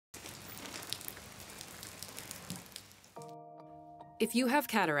If you have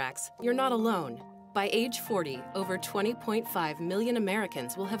cataracts, you're not alone. By age 40, over 20.5 million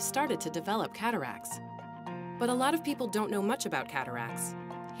Americans will have started to develop cataracts. But a lot of people don't know much about cataracts.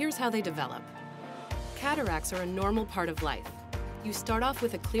 Here's how they develop. Cataracts are a normal part of life. You start off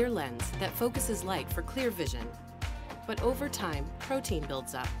with a clear lens that focuses light for clear vision. But over time, protein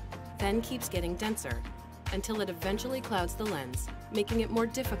builds up, then keeps getting denser, until it eventually clouds the lens, making it more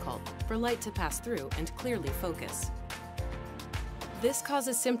difficult for light to pass through and clearly focus. This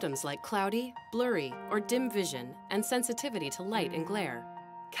causes symptoms like cloudy, blurry, or dim vision and sensitivity to light and glare.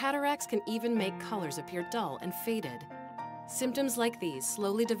 Cataracts can even make colors appear dull and faded. Symptoms like these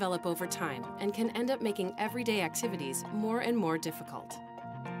slowly develop over time and can end up making everyday activities more and more difficult.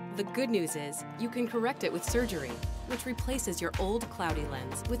 The good news is you can correct it with surgery, which replaces your old cloudy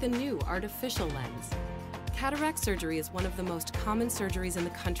lens with a new artificial lens. Cataract surgery is one of the most common surgeries in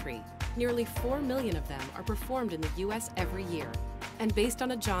the country. Nearly 4 million of them are performed in the US every year. And based on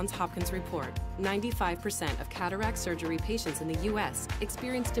a Johns Hopkins report, 95% of cataract surgery patients in the US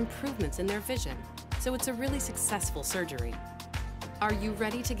experienced improvements in their vision. So it's a really successful surgery. Are you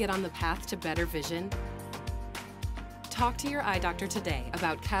ready to get on the path to better vision? Talk to your eye doctor today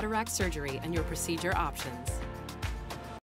about cataract surgery and your procedure options.